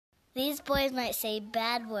These boys might say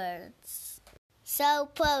bad words. So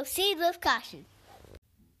proceed with caution.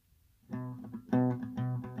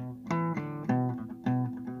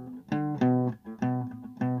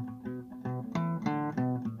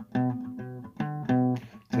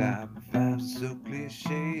 Top 5 so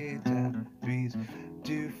cliche, top 3's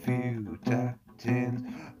too few, top 10's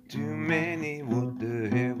too many. What the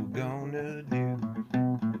hell we gonna do?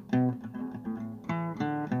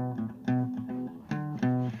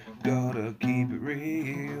 Gotta keep it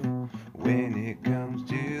real when it comes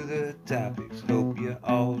to the topics. Hope you're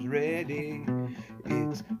all ready.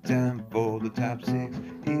 It's time for the top 6.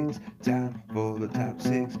 It's time for the top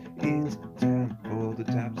 6. It's time for the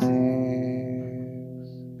top 6.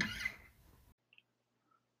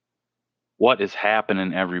 What is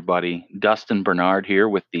happening, everybody? Dustin Bernard here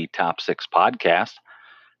with the Top 6 podcast.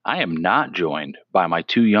 I am not joined by my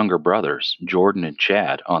two younger brothers, Jordan and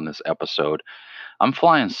Chad, on this episode. I'm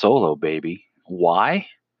flying solo, baby. Why?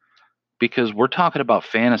 Because we're talking about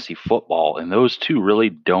fantasy football, and those two really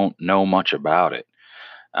don't know much about it.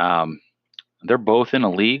 They're both in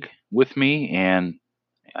a league with me, and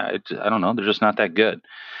I don't know, they're just not that good.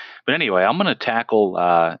 But anyway, I'm going to tackle,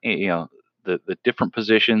 the different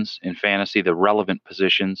positions in fantasy, the relevant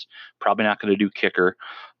positions. Probably not going to do kicker,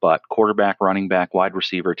 but quarterback, running back, wide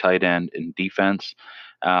receiver, tight end, and defense.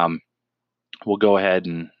 We'll go ahead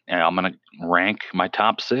and I'm going to rank my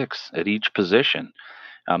top 6 at each position.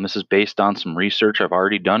 This is based on some research I've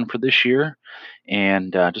already done for this year,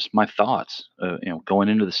 and just my thoughts. Going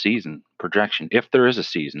into the season projection. If there is a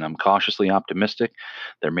season, I'm cautiously optimistic.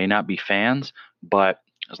 There may not be fans, but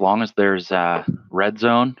as long as there's red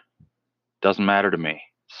zone, doesn't matter to me.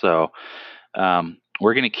 So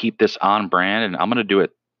we're going to keep this on brand, and I'm going to do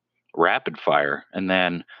it rapid fire and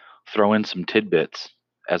then throw in some tidbits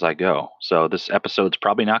as I go. So this episode's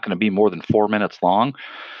probably not going to be more than 4 minutes long.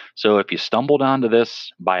 So if you stumbled onto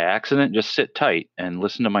this by accident, just sit tight and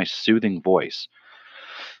listen to my soothing voice.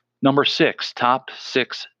 Number 6, top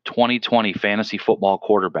 6 2020 fantasy football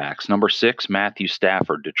quarterbacks. Number 6, Matthew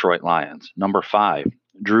Stafford, Detroit Lions. Number 5,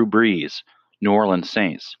 Drew Brees, New Orleans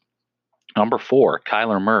Saints. Number 4,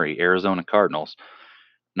 Kyler Murray, Arizona Cardinals.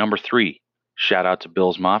 Number 3, shout out to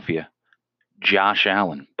Bills Mafia, Josh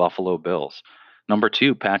Allen, Buffalo Bills. Number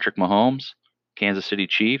 2, Patrick Mahomes, Kansas City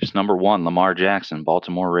Chiefs. Number 1, Lamar Jackson,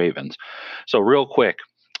 Baltimore Ravens. So real quick,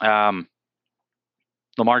 Lamar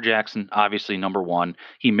Jackson, obviously number 1.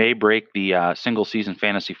 He may break the single season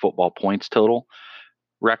fantasy football points total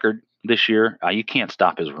record this year. You can't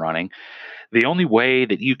stop his running. The only way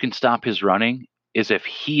that you can stop his running is if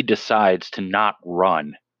he decides to not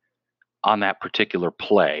run on that particular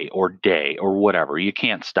play or day or whatever. You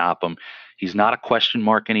can't stop him. He's not a question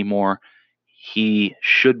mark anymore. He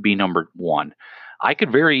should be number 1. I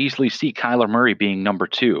could very easily see Kyler Murray being number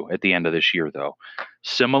 2 at the end of this year, though.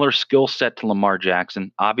 Similar skill set to Lamar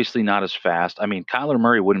Jackson, obviously not as fast. I mean, Kyler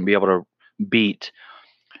Murray wouldn't be able to beat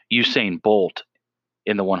Usain Bolt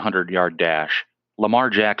in the 100-yard dash.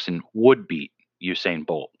 Lamar Jackson would beat Usain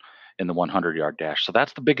Bolt in the 100-yard dash. So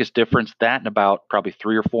that's the biggest difference, that and about probably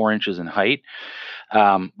 3 or 4 inches in height.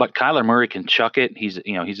 But Kyler Murray can chuck it. He's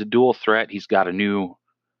a dual threat. He's got a new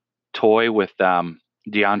toy with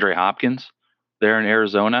DeAndre Hopkins there in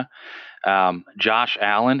Arizona. Josh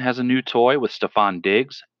Allen has a new toy with Stephon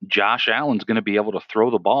Diggs. Josh Allen's going to be able to throw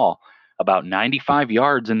the ball about 95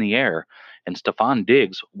 yards in the air, and Stephon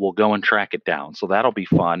Diggs will go and track it down. So that'll be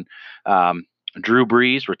fun. Drew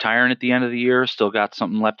Brees retiring at the end of the year, still got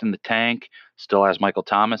something left in the tank, still has Michael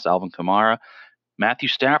Thomas, Alvin Kamara. Matthew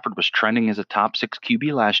Stafford was trending as a top 6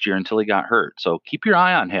 QB last year until he got hurt. So keep your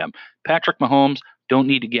eye on him. Patrick Mahomes, don't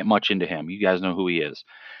need to get much into him. You guys know who he is.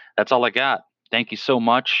 That's all I got. Thank you so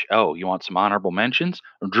much. Oh, you want some honorable mentions?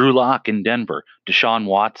 Drew Lock in Denver, Deshaun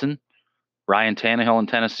Watson, Ryan Tannehill in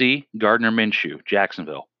Tennessee, Gardner Minshew,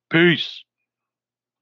 Jacksonville. Peace.